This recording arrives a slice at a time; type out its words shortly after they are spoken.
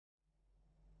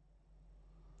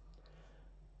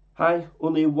Hi,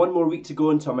 only one more week to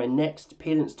go until my next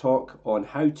parents' talk on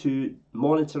how to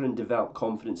monitor and develop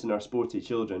confidence in our sporty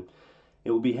children.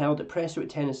 It will be held at Prestwick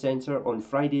Tennis Centre on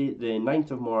Friday the 9th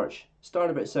of March,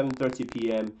 start about 7:30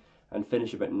 p.m. and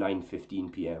finish about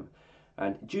 9:15 p.m.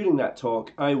 And during that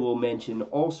talk I will mention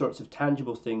all sorts of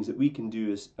tangible things that we can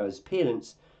do as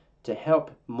parents to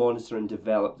help monitor and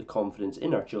develop the confidence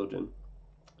in our children.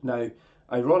 Now,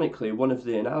 ironically, one of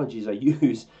the analogies I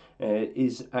use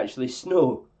is actually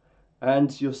snow.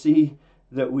 And you'll see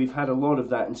that we've had a lot of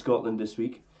that in Scotland this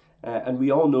week. And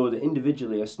we all know that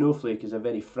individually a snowflake is a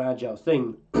very fragile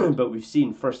thing, but we've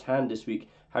seen firsthand this week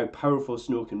how powerful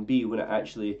snow can be when it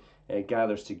actually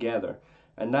gathers together.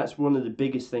 And that's one of the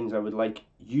biggest things I would like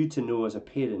you to know as a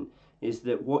parent, is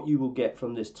that what you will get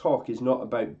from this talk is not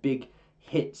about big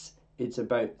hits. It's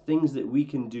about things that we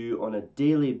can do on a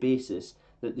daily basis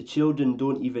that the children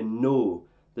don't even know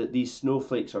that these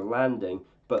snowflakes are landing,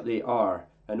 but they are.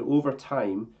 And over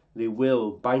time they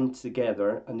will bind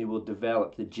together and they will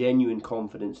develop the genuine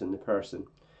confidence in the person.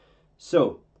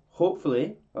 So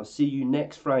hopefully I'll see you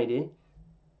next Friday,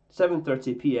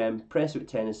 7:30 p.m, Prestwick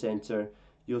Tennis Centre.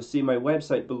 You'll see my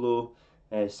website below.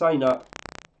 Sign up.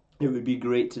 It would be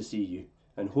great to see you,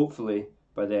 and hopefully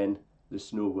by then the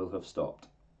snow will have stopped.